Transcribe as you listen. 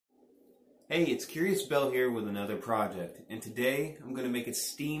Hey, it's Curious Bell here with another project, and today I'm going to make a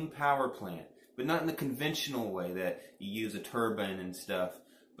steam power plant, but not in the conventional way that you use a turbine and stuff,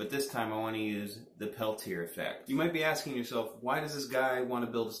 but this time I want to use the Peltier effect. You might be asking yourself, why does this guy want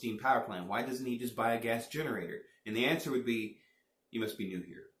to build a steam power plant? Why doesn't he just buy a gas generator? And the answer would be, you must be new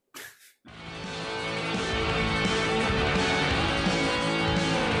here.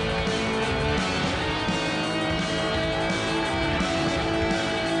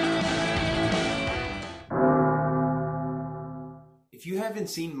 If you haven't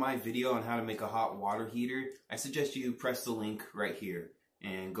seen my video on how to make a hot water heater, I suggest you press the link right here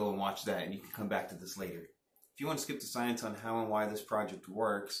and go and watch that, and you can come back to this later. If you want to skip the science on how and why this project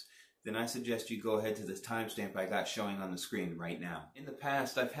works, then I suggest you go ahead to this timestamp I got showing on the screen right now. In the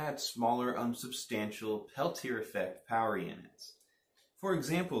past, I've had smaller, unsubstantial Peltier effect power units. For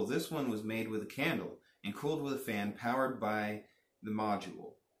example, this one was made with a candle and cooled with a fan powered by the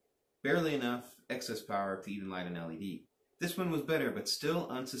module. Barely enough excess power to even light an LED. This one was better, but still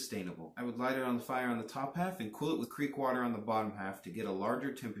unsustainable. I would light it on the fire on the top half and cool it with creek water on the bottom half to get a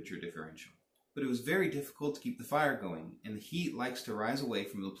larger temperature differential. But it was very difficult to keep the fire going, and the heat likes to rise away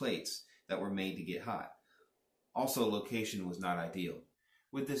from the plates that were made to get hot. Also, location was not ideal.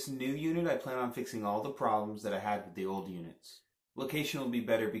 With this new unit, I plan on fixing all the problems that I had with the old units. Location will be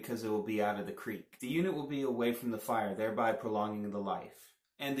better because it will be out of the creek. The unit will be away from the fire, thereby prolonging the life,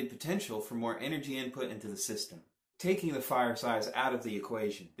 and the potential for more energy input into the system, taking the fire size out of the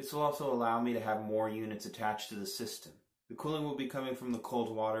equation. This will also allow me to have more units attached to the system. The cooling will be coming from the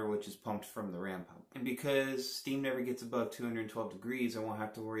cold water, which is pumped from the ram pump. And because steam never gets above 212 degrees, I won't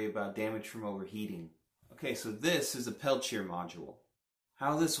have to worry about damage from overheating. Okay, so this is a Peltier module.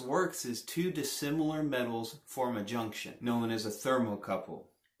 How this works is two dissimilar metals form a junction, known as a thermocouple,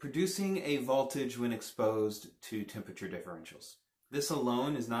 producing a voltage when exposed to temperature differentials. This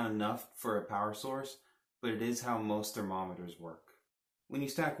alone is not enough for a power source, but it is how most thermometers work. When you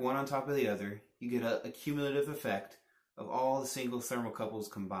stack one on top of the other, you get a cumulative effect of all the single thermocouples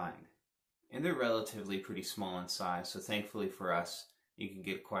combined. And they're relatively pretty small in size, so thankfully for us, you can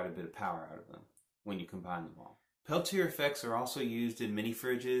get quite a bit of power out of them when you combine them all. Peltier effects are also used in mini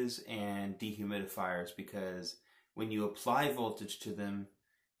fridges and dehumidifiers because when you apply voltage to them,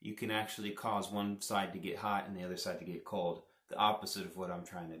 you can actually cause one side to get hot and the other side to get cold, the opposite of what I'm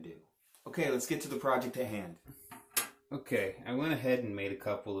trying to do. Okay, let's get to the project at hand. Okay, I went ahead and made a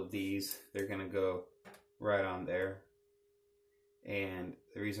couple of these. They're going to go right on there. And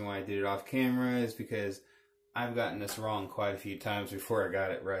the reason why I did it off camera is because I've gotten this wrong quite a few times before I got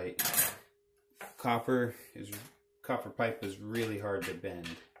it right. Copper pipe is really hard to bend.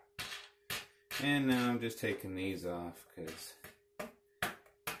 And now I'm just taking these off because, well,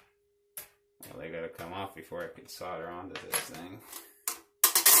 they got to come off before I can solder onto this thing.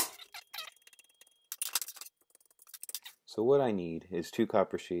 So what I need is two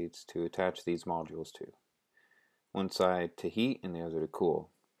copper sheets to attach these modules to. One side to heat and the other to cool.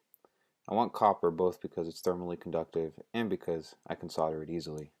 I want copper both because it's thermally conductive and because I can solder it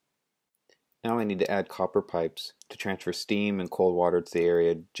easily. Now I need to add copper pipes to transfer steam and cold water to the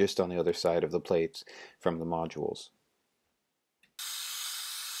area just on the other side of the plates from the modules.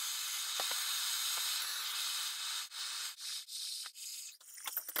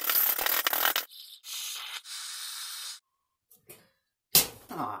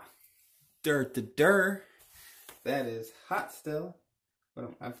 Dirt. That is hot still.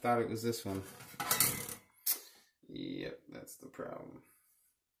 But I thought it was this one. Yep, that's the problem.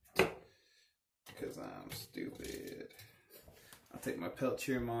 Because I'm stupid. I'll take my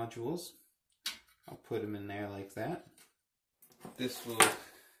Peltier modules. I'll put them in there like that. This will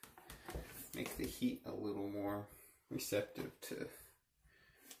make the heat a little more receptive to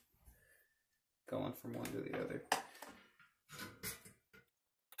going from one to the other.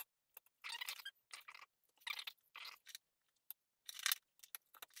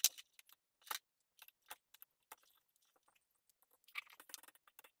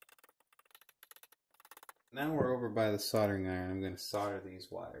 Now we're over by the soldering iron. I'm going to solder these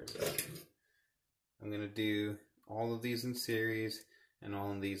wires up. I'm going to do all of these in series and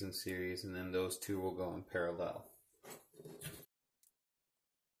all of these in series, and then those two will go in parallel.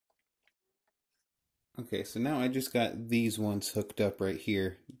 Okay, so now I just got these ones hooked up right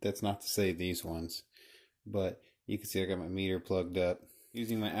here. That's not to say these ones, but you can see I got my meter plugged up.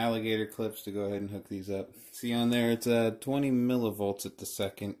 Using my alligator clips to go ahead and hook these up. See on there, it's 20 millivolts at the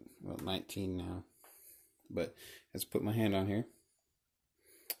second. Well, 19 now. But let's put my hand on here.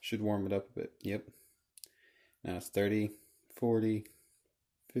 Should warm it up a bit. Yep. Now it's 30, 40,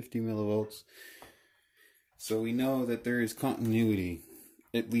 50 millivolts. So we know that there is continuity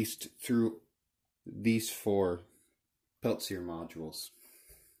at least through these 4 Peltier modules.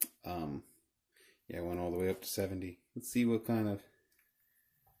 Yeah, I went all the way up to 70. Let's see what kind of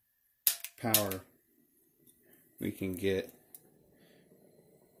power we can get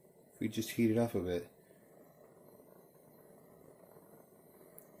if we just heat it up a bit.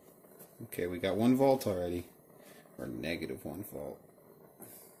 Okay, we got 1 volt already, or negative 1 volt.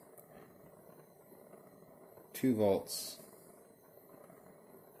 2 volts.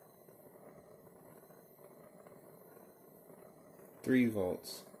 3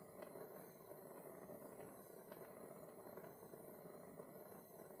 volts.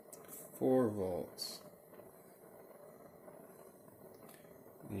 4 volts.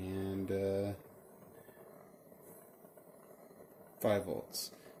 And 5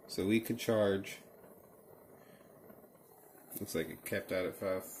 volts. So we could charge, looks like it kept out at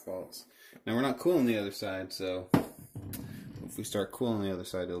 5 volts. Now we're not cooling the other side, so if we start cooling the other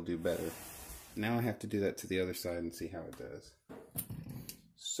side, it'll do better. Now I have to do that to the other side and see how it does.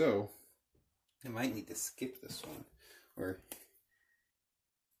 So I might need to skip this one, or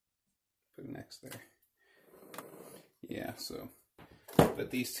put an X there. Yeah, so,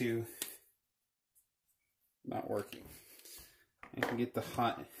 but these two not working. I can get the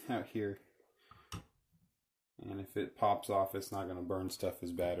hot out here, and if it pops off, it's not going to burn stuff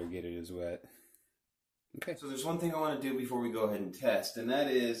as bad or get it as wet. Okay. So there's one thing I want to do before we go ahead and test, and that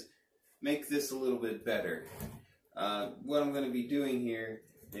is make this a little bit better. What I'm going to be doing here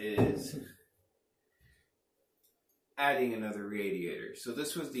is adding another radiator. So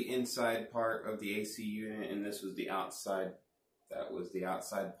this was the inside part of the AC unit, and this was the outside. That was the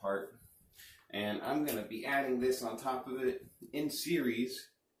outside part. And I'm going to be adding this on top of it in series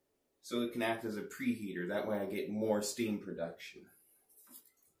so it can act as a preheater. That way I get more steam production.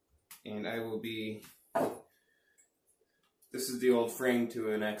 And I will be, this is the old frame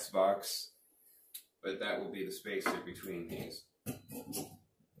to an Xbox, but that will be the spacer between these.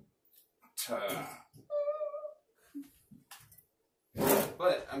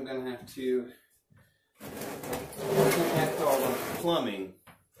 But I'm going to have to connect all the plumbing.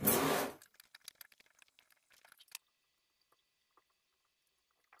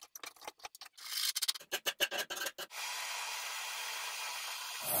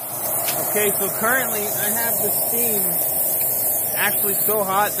 Okay, so currently I have the steam actually so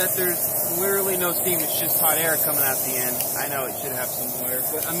hot that there's literally no steam. It's just hot air coming out the end. I know it should have some water,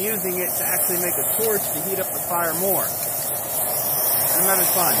 but I'm using it to actually make a torch to heat up the fire more. I'm having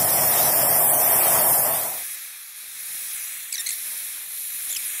fun.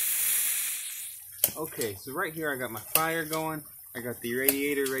 Okay, so right here I got my fire going. I got the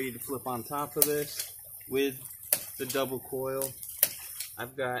radiator ready to flip on top of this with the double coil.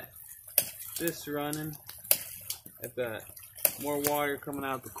 I've got this running. I've got more water coming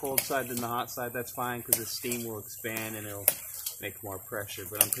out the cold side than the hot side. That's fine because the steam will expand and it'll make more pressure.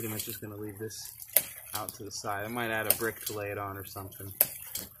 But I'm pretty much just going to leave this out to the side. I might add a brick to lay it on or something.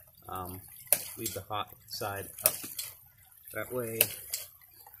 Leave the hot side up. That way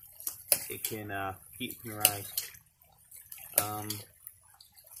it can heat and rise.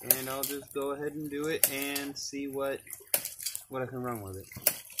 And I'll just go ahead and do it and see what I can run with it.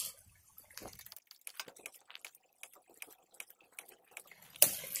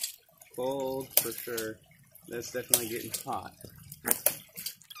 Cold for sure. That's definitely getting hot.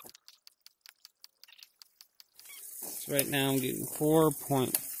 So right now I'm getting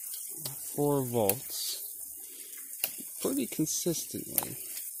 4.4 volts pretty consistently.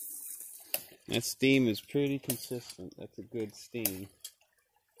 That steam is pretty consistent. That's a good steam.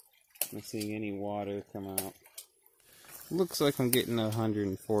 I'm not seeing any water come out. Looks like I'm getting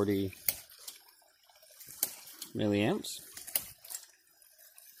 140 milliamps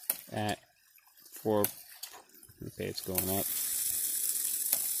at 4. Okay, it's going up.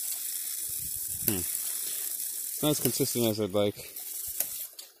 It's not as consistent as I'd like.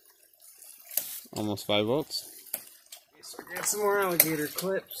 Almost 5 volts. Okay, so I got some more alligator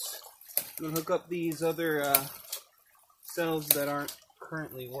clips. I'm gonna hook up these other cells that aren't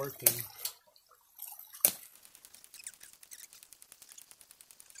currently working.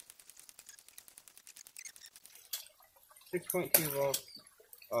 6.2 volts.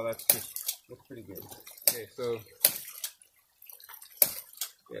 Oh, that's pretty good. Okay, so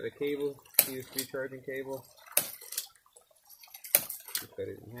yeah, the cable, USB charging cable. Just cut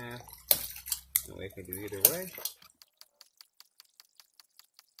it in half. That way I can do either way.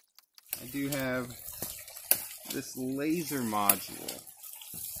 I do have this laser module.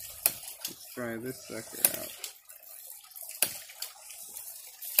 Let's try this sucker out.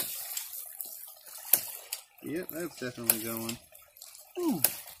 Yep, that's definitely going. Woo!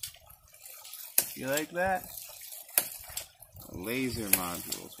 You like that? Laser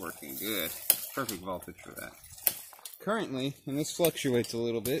modules working good. Perfect voltage for that. Currently, and this fluctuates a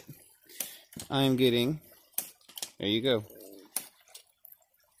little bit, I'm getting, there you go,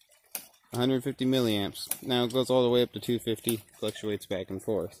 150 milliamps. Now it goes all the way up to 250, fluctuates back and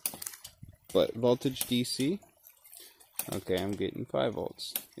forth. But voltage DC, okay, I'm getting 5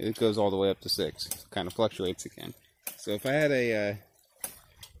 volts. It goes all the way up to 6. Kind of fluctuates again. So if I had a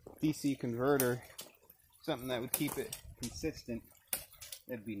DC converter, something that would keep it consistent,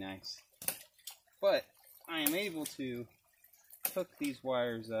 that'd be nice. But I am able to hook these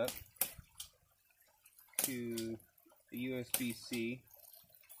wires up to the USB-C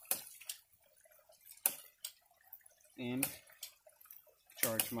and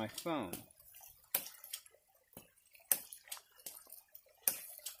charge my phone.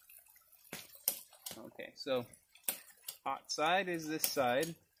 Okay, so hot side is this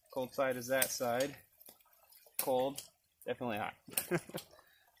side, cold side is that side. Cold, definitely hot.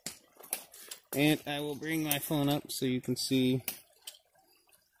 And I will bring my phone up so you can see.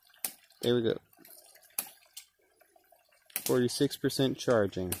 There we go. 46%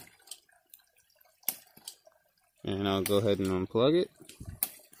 charging. And I'll go ahead and unplug it.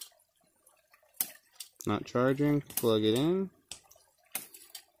 Not charging, plug it in.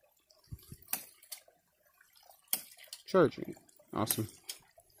 Charging. Awesome.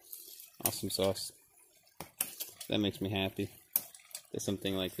 Awesome sauce. That makes me happy that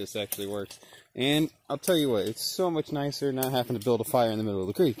something like this actually works. And I'll tell you what, it's so much nicer not having to build a fire in the middle of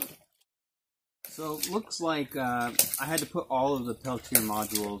the creek. So it looks like I had to put all of the Peltier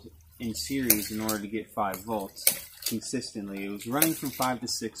modules in series in order to get 5 volts consistently. It was running from 5 to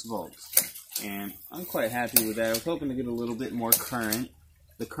 6 volts. And I'm quite happy with that. I was hoping to get a little bit more current.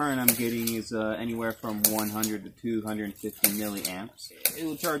 The current I'm getting is anywhere from 100 to 250 milliamps. It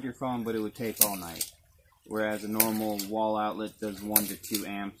will charge your phone, but it would take all night. Whereas a normal wall outlet does 1 to 2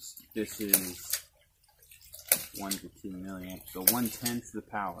 amps. This is 1 to 2 milliamps, so 1/10 the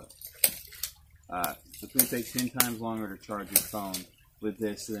power. It's going to take 10 times longer to charge your phone with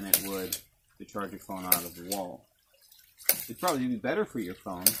this than it would to charge your phone out of the wall. It'd probably be better for your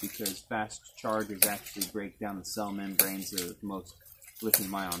phone because fast chargers actually break down the cell membranes of most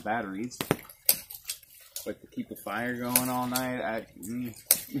lithium-ion batteries. But to keep a fire going all night,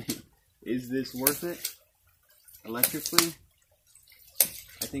 is this worth it? Electrically?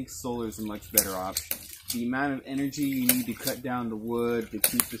 I think solar is a much better option. The amount of energy you need to cut down the wood, to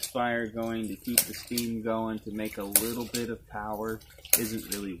keep this fire going, to keep the steam going, to make a little bit of power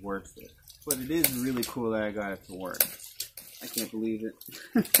isn't really worth it. But it is really cool that I got it to work. I can't believe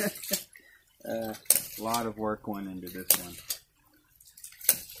it. A lot of work went into this one.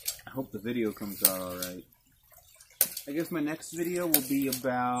 I hope the video comes out alright. I guess my next video will be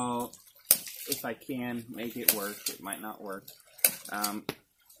about, if I can make it work, it might not work,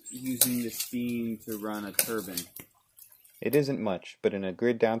 using the steam to run a turbine. It isn't much, but in a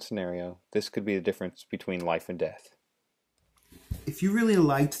grid down scenario, this could be the difference between life and death. If you really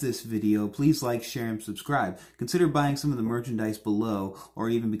liked this video, please like, share, and subscribe. Consider buying some of the merchandise below, or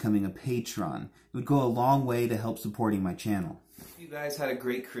even becoming a patron. It would go a long way to help supporting my channel. You guys had a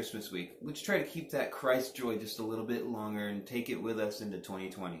great Christmas week. Let's try to keep that Christ joy just a little bit longer and take it with us into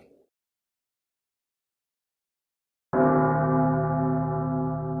 2020.